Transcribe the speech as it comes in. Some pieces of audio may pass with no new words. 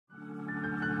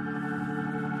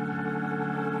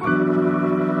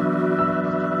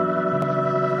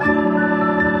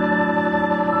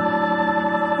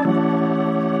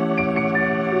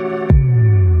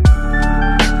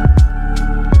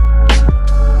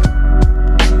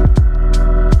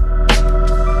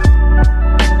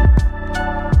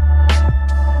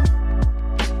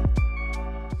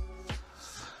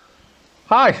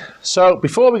So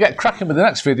before we get cracking with the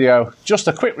next video, just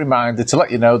a quick reminder to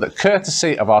let you know that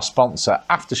courtesy of our sponsor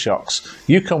Aftershokz,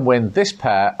 you can win this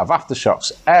pair of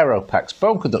Aftershokz Aeropex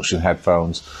bone conduction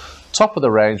headphones, top of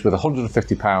the range with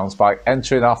 £150 by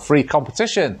entering our free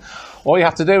competition. All you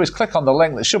have to do is click on the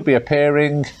link that should be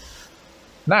appearing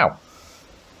now.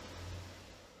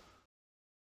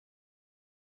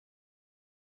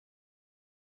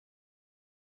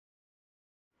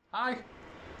 Hi,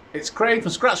 it's Craig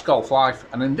from Scratch Golf Life,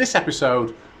 and in this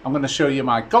episode I'm going to show you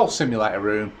my golf simulator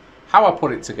room, how I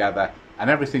put it together and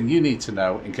everything you need to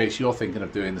know in case you're thinking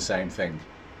of doing the same thing.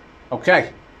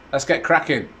 Okay, let's get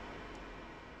cracking.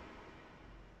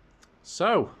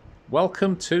 So,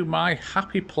 welcome to my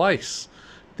happy place.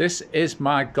 This is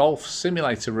my golf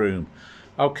simulator room.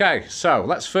 Okay, so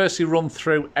let's firstly run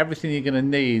through everything you're going to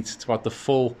need to have the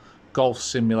full golf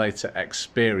simulator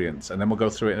experience, and then we'll go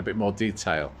through it in a bit more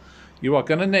detail. You are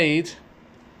going to need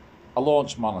a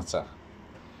launch monitor.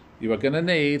 You are going to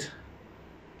need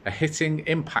a hitting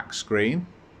impact screen.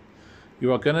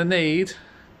 You are going to need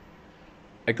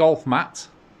a golf mat.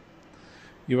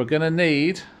 You are going to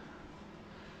need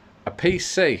a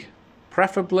PC,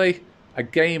 preferably a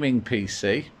gaming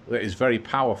PC that is very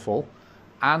powerful,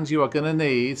 and you are going to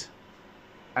need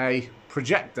a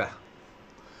projector.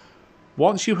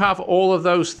 Once you have all of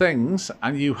those things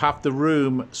and you have the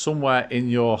room somewhere in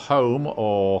your home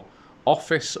or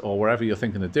office or wherever you're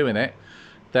thinking of doing it,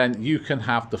 then you can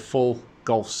have the full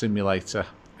golf simulator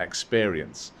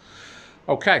experience.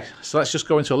 Okay, so let's just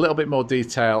go into a little bit more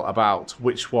detail about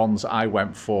which ones I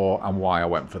went for and why I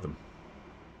went for them.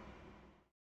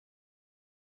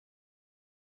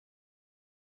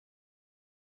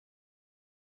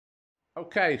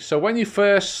 Okay, so when you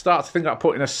first start to think about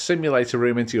putting a simulator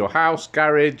room into your house,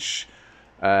 garage,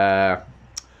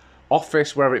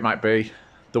 office, wherever it might be,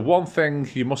 the one thing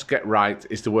you must get right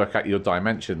is to work out your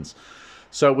dimensions.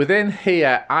 So within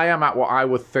here, I am at what I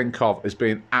would think of as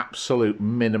being absolute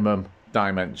minimum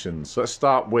dimensions. So let's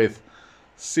start with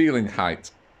ceiling height.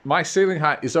 My ceiling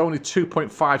height is only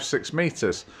 2.56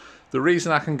 meters. The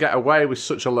reason I can get away with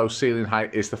such a low ceiling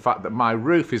height is the fact that my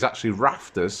roof is actually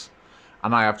rafters,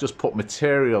 and I have just put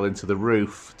material into the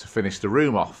roof to finish the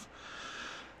room off.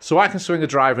 So I can swing a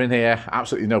driver in here,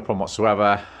 absolutely no problem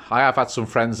whatsoever. I have had some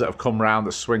friends that have come round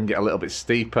that swing it a little bit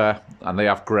steeper and they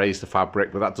have grazed the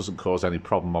fabric, but that doesn't cause any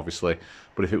problem obviously.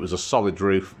 But if it was a solid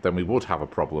roof, then we would have a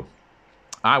problem.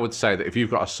 I would say that if you've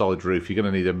got a solid roof, you're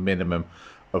going to need a minimum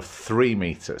of 3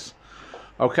 meters.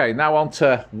 Okay, now on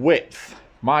to width.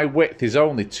 My width is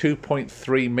only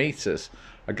 2.3 meters.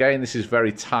 Again, this is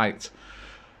very tight.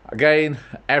 Again,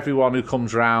 everyone who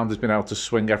comes round has been able to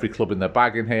swing every club in their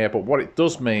bag in here, but what it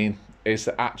does mean is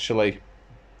that actually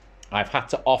I've had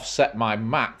to offset my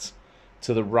mat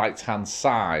to the right hand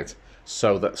side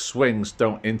so that swings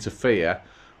don't interfere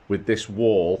with this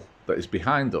wall that is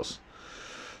behind us.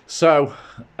 So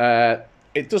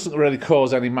it doesn't really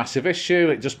cause any massive issue.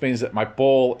 It just means that my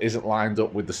ball isn't lined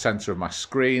up with the center of my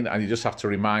screen, and you just have to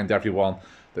remind everyone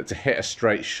that to hit a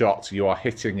straight shot, you are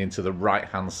hitting into the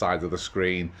right-hand side of the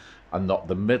screen and not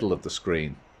the middle of the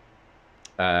screen.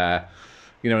 You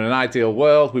know, in an ideal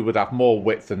world, we would have more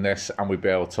width than this, and we'd be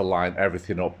able to line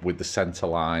everything up with the center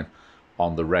line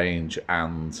on the range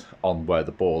and on where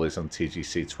the ball is on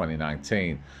TGC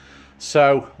 2019.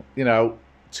 So, you know,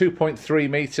 2.3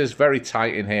 meters, very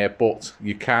tight in here, but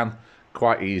you can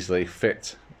quite easily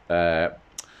fit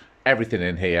everything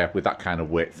in here with that kind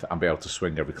of width and be able to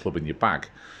swing every club in your bag.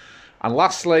 And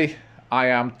lastly, I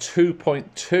am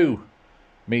 2.2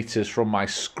 meters from my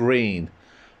screen.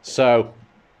 So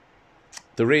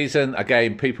the reason,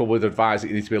 again, people would advise that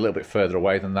you need to be a little bit further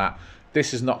away than that.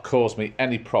 This has not caused me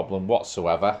any problem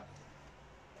whatsoever.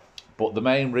 But the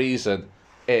main reason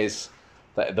is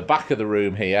that at the back of the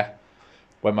room here,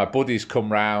 when my buddies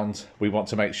come round, we want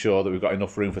to make sure that we've got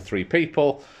enough room for 3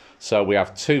 people. So we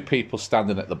have 2 people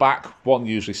standing at the back, one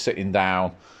usually sitting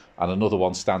down and another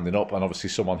one standing up, and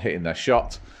obviously someone hitting their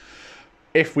shot.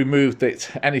 If we moved it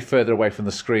any further away from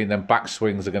the screen, then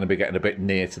backswings are going to be getting a bit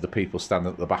near to the people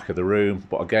standing at the back of the room.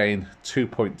 But again,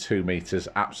 2.2 meters,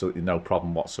 absolutely no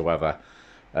problem whatsoever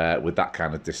with that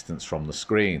kind of distance from the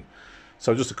screen.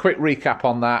 So just a quick recap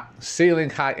on that. Ceiling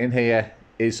height in here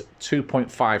is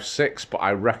 2.56, but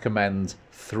I recommend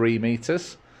 3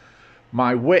 meters.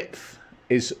 My width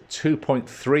is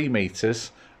 2.3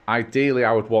 meters. Ideally,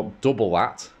 I would want double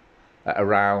that at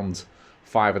around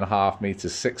 5.5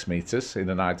 meters, 6 meters in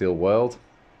an ideal world.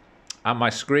 And my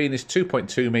screen is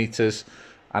 2.2 meters.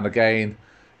 And again,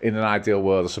 in an ideal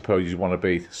world, I suppose you want to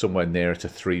be somewhere nearer to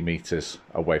 3 meters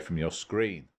away from your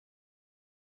screen.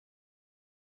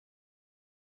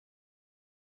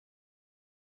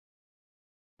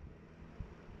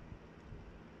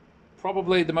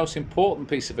 probably the most important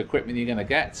piece of equipment you're going to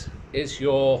get is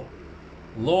your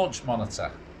launch monitor.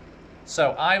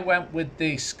 So I went with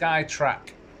the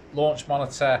Skytrak Launch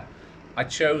Monitor. I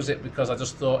chose it because I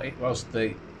just thought it was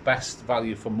the best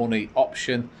value for money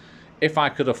option. If I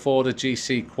could afford a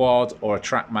GC Quad or a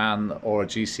Trackman or a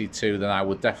GC2, then I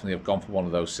would definitely have gone for one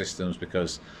of those systems,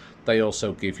 because they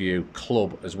also give you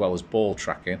club as well as ball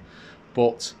tracking.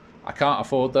 But I can't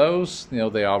afford those. You know,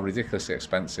 they are ridiculously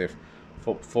expensive.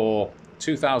 For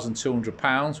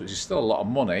 £2,200, which is still a lot of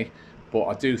money, but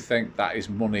I do think that is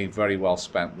money very well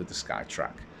spent with the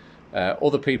Skytrak.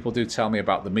 Other people do tell me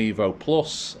about the Mevo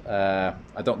Plus.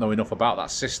 I don't know enough about that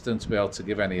system to be able to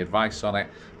give any advice on it,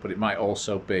 but it might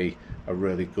also be a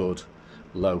really good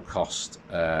low-cost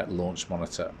launch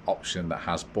monitor option that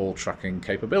has ball tracking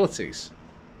capabilities.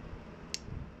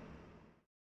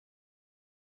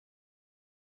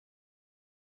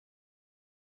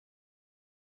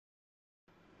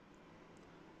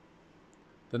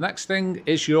 The next thing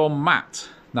is your mat.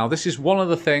 Now, this is one of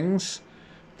the things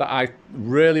that I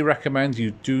really recommend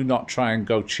you do not try and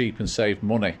go cheap and save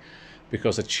money,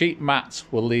 because a cheap mat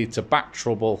will lead to back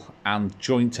trouble and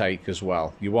joint ache as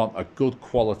well. You want a good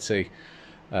quality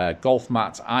golf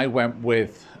mat. I went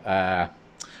with a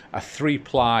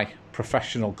 3-ply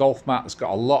professional golf mat that's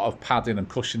got a lot of padding and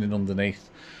cushioning underneath,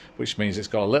 which means it's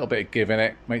got a little bit of give in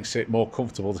it, makes it more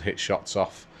comfortable to hit shots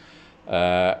off.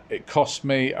 It cost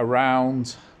me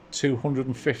around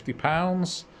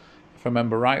 £250, if I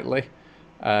remember rightly,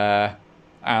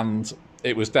 and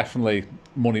it was definitely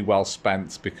money well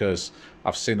spent, because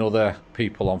I've seen other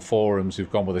people on forums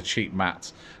who've gone with a cheap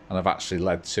mat and have actually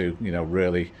led to, you know,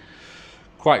 really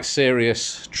quite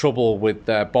serious trouble with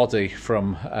their body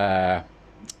from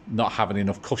not having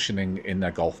enough cushioning in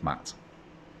their golf mat.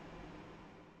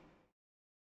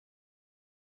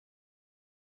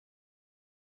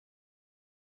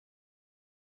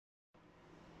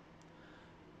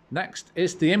 Next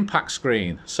is the impact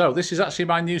screen. So this is actually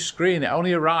my new screen. It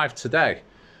only arrived today,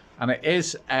 and it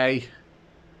is a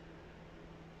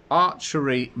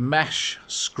archery mesh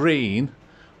screen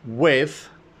with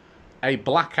a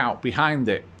blackout behind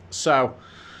it. So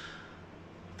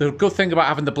the good thing about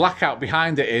having the blackout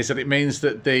behind it is that it means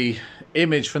that the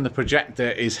image from the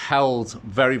projector is held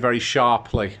very, very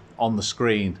sharply on the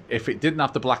screen. If it didn't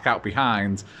have the blackout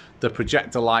behind, the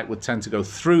projector light would tend to go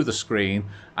through the screen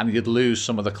and you'd lose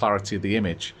some of the clarity of the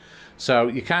image. So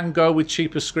you can go with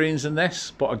cheaper screens than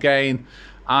this, but again,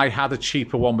 I had a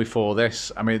cheaper one before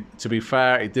this. I mean, to be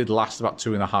fair, it did last about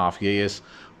 2.5 years,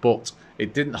 but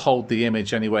it didn't hold the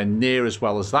image anywhere near as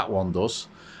well as that one does.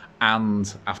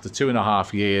 And after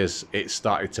 2.5 years, it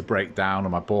started to break down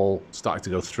and my ball started to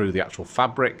go through the actual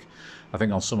fabric. I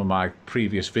think on some of my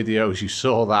previous videos, you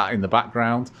saw that in the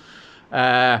background.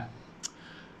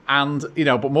 And, you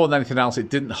know, but more than anything else, it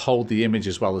didn't hold the image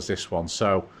as well as this one.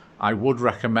 So I would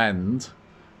recommend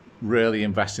really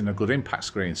investing in a good impact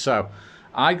screen. So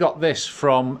I got this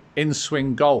from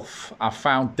InSwing Golf. I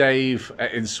found Dave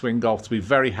at InSwing Golf to be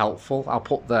very helpful. I'll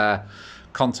put their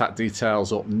contact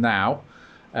details up now.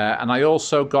 And I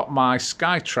also got my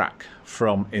Skytrak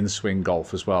from InSwing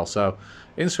Golf as well. So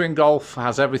InSwing Golf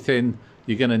has everything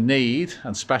you're going to need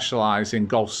and specialize in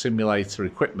golf simulator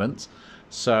equipment.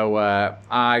 So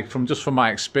from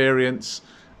my experience,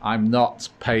 I'm not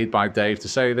paid by Dave to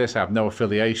say this. I have no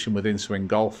affiliation with InSwing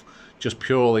Golf. Just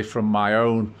purely from my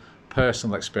own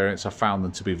personal experience, I found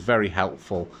them to be very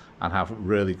helpful and have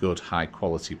really good high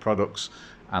quality products.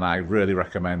 And I really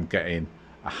recommend getting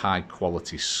a high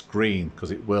quality screen,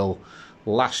 because it will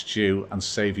last you and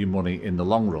save you money in the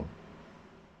long run.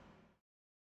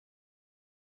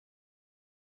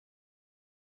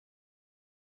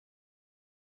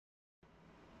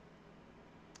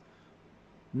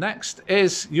 Next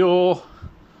is your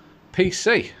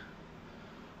PC.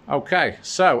 Okay,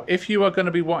 so if you are going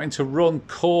to be wanting to run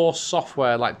core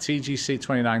software like TGC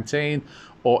 2019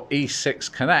 or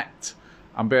E6 Connect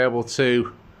and be able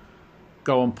to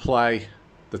go and play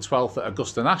the 12th at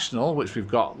Augusta National, which we've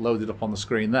got loaded up on the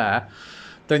screen there,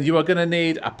 then you are going to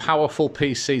need a powerful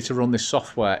PC to run this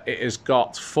software. It has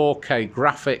got 4K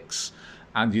graphics,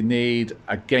 and you need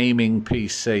a gaming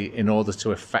PC in order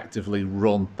to effectively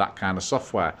run that kind of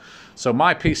software. So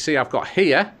my PC I've got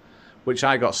here, which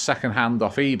I got secondhand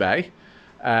off eBay,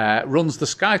 runs the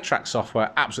Skytrak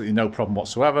software, absolutely no problem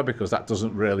whatsoever, because that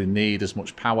doesn't really need as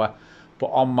much power. But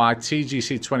on my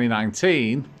TGC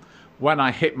 2019, when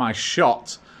I hit my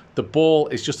shot, the ball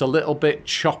is just a little bit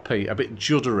choppy, a bit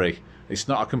juddery. It's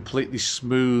not a completely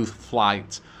smooth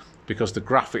flight because the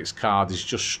graphics card is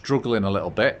just struggling a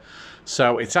little bit.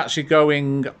 So it's actually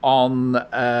going on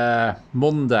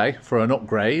Monday for an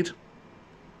upgrade.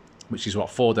 which is what,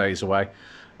 4 days away,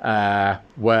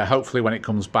 where hopefully when it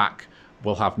comes back,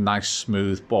 we'll have nice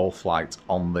smooth ball flight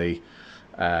on the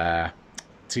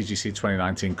TGC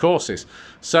 2019 courses.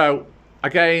 So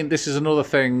again, this is another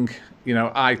thing, you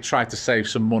know, I tried to save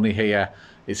some money here.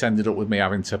 It's ended up with me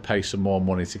having to pay some more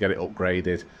money to get it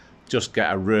upgraded. Just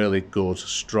get a really good,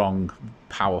 strong,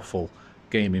 powerful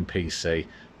gaming PC,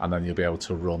 and then you'll be able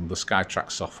to run the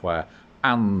Skytrak software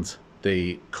and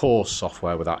the course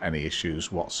software without any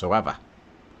issues whatsoever.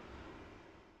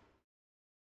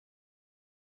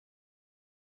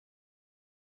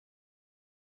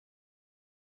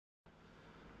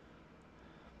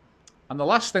 And the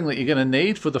last thing that you're going to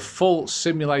need for the full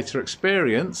simulator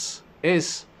experience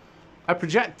is a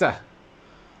projector.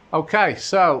 Okay,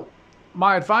 so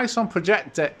my advice on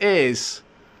projector is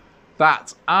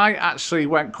that I actually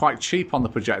went quite cheap on the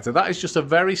projector. That is just a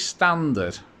very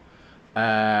standard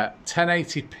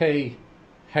 1080p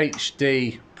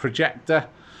HD projector.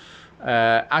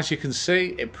 As you can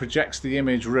see, it projects the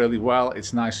image really well.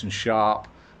 It's nice and sharp.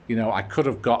 You know, I could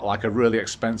have got like a really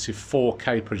expensive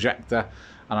 4K projector,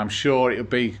 and I'm sure it would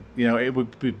be, you know, it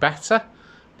would be better.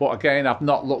 But again, I've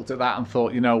not looked at that and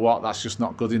thought, you know what, that's just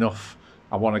not good enough.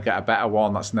 I want to get a better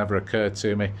one. That's never occurred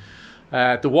to me.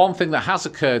 The one thing that has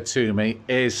occurred to me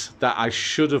is that I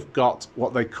should have got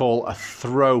what they call a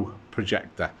throw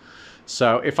projector.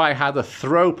 So if I had a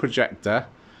throw projector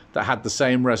that had the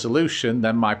same resolution,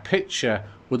 then my picture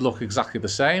would look exactly the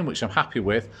same, which I'm happy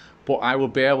with, but I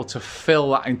would be able to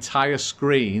fill that entire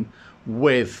screen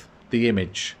with the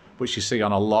image, which you see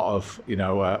on a lot of, you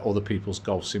know, other people's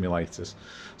golf simulators.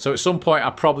 So at some point I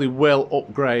probably will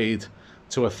upgrade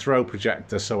to a throw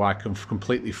projector so I can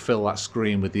completely fill that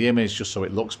screen with the image, just so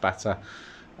it looks better.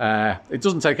 It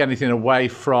doesn't take anything away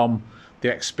from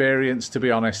the experience, to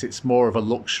be honest. It's more of a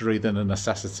luxury than a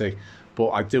necessity, but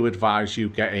I do advise you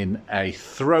getting a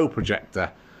throw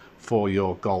projector for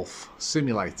your golf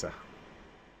simulator.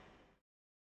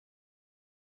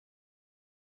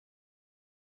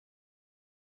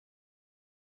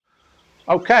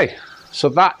 Okay, so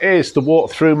that is the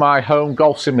walk through my home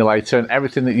golf simulator and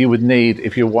everything that you would need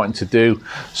if you're wanting to do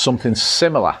something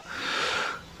similar.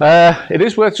 It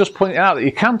is worth just pointing out that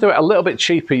you can do it a little bit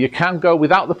cheaper. You can go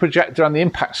without the projector and the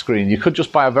impact screen. You could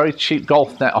just buy a very cheap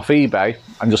golf net off eBay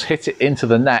and just hit it into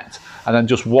the net and then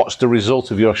just watch the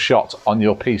result of your shot on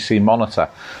your PC monitor.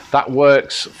 That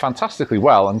works fantastically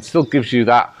well and still gives you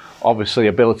that, obviously,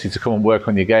 ability to come and work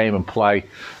on your game and play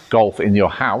golf in your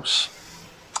house.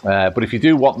 But if you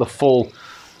do want the full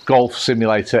golf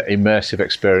simulator immersive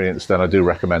experience, then I do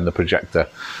recommend the projector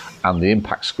and the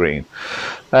impact screen.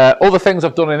 Other things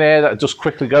I've done in here that I just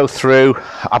quickly go through.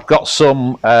 I've got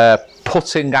some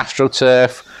putting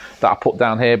AstroTurf that I put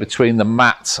down here between the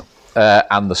mat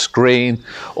and the screen.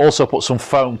 Also put some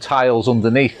foam tiles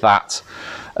underneath that,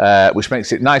 which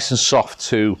makes it nice and soft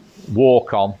to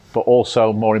walk on, but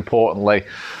also, more importantly,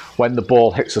 when the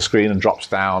ball hits the screen and drops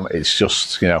down, it's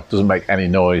just, you know, doesn't make any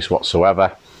noise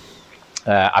whatsoever.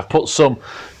 I've put some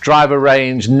driver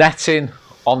range netting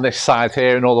on this side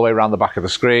here and all the way around the back of the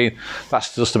screen.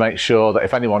 That's just to make sure that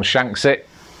if anyone shanks it,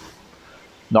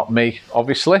 not me,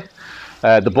 obviously,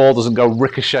 the ball doesn't go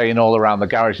ricocheting all around the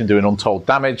garage and doing untold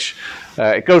damage.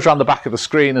 It goes around the back of the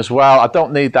screen as well. I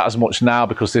don't need that as much now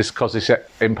because this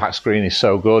impact screen is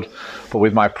so good. But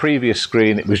with my previous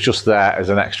screen, it was just there as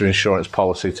an extra insurance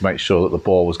policy to make sure that the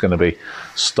ball was going to be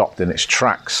stopped in its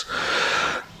tracks.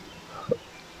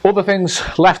 Other things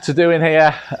left to do in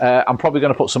here, I'm probably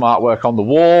going to put some artwork on the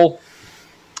wall.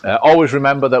 Always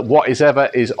remember that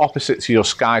whatever is opposite to your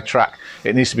Skytrak,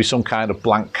 it needs to be some kind of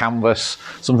blank canvas,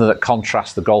 something that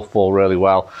contrasts the golf ball really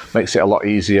well, makes it a lot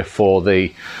easier for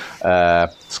the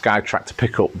Skytrak to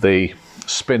pick up the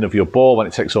spin of your ball when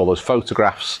it takes all those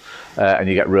photographs, and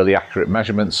you get really accurate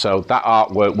measurements. So that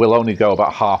artwork will only go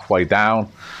about halfway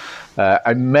down.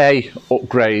 I may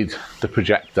upgrade the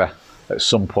projector at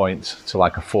some point to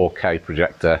like a 4K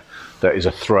projector that is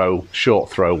a short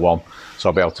throw one, so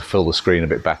I'll be able to fill the screen a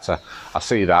bit better. I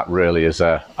see that really as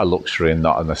a luxury and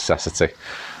not a necessity.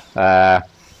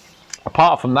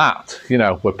 Apart from that, you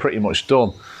know, we're pretty much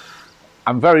done.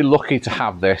 I'm very lucky to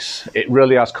have this. It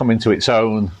really has come into its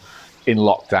own in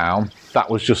lockdown. That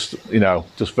was just, you know,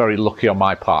 just very lucky on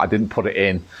my part. I didn't put it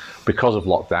in because of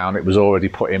lockdown. It was already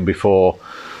put in before,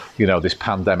 you know, this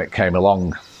pandemic came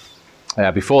along.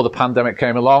 Before the pandemic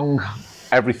came along,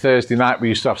 every Thursday night we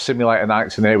used to have simulator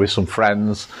nights in here with some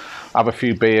friends, have a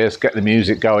few beers, get the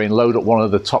music going, load up one of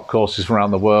the top courses from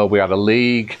around the world. We had a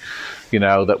league, you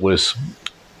know, that was,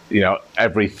 you know,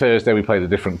 every Thursday we played a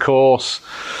different course.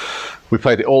 We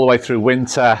played it all the way through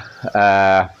winter.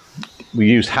 we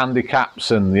used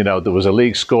handicaps, and you know, there was a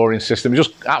league scoring system.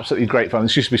 Just absolutely great fun.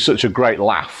 This used to be such a great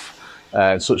laugh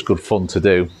and such good fun to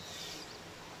do.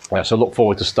 So look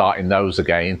forward to starting those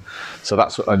again. So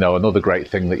that's, I know, another great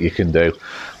thing that you can do.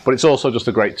 But it's also just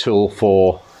a great tool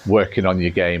for working on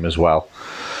your game as well.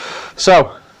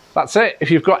 So that's it. If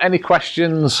you've got any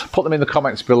questions, put them in the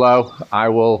comments below. I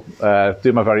will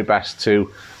do my very best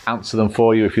to answer them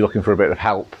for you if you're looking for a bit of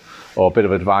help or a bit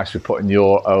of advice with putting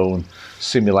your own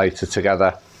simulator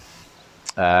together.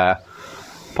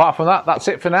 Apart from that, that's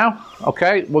it for now.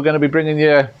 Okay, we're going to be bringing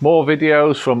you more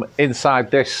videos from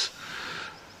inside this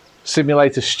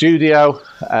simulator studio.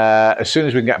 As soon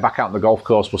as we can get back out on the golf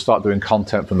course, we'll start doing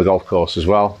content from the golf course as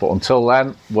well. But until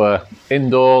then, we're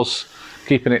indoors,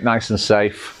 keeping it nice and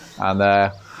safe,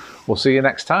 and we'll see you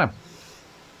next time.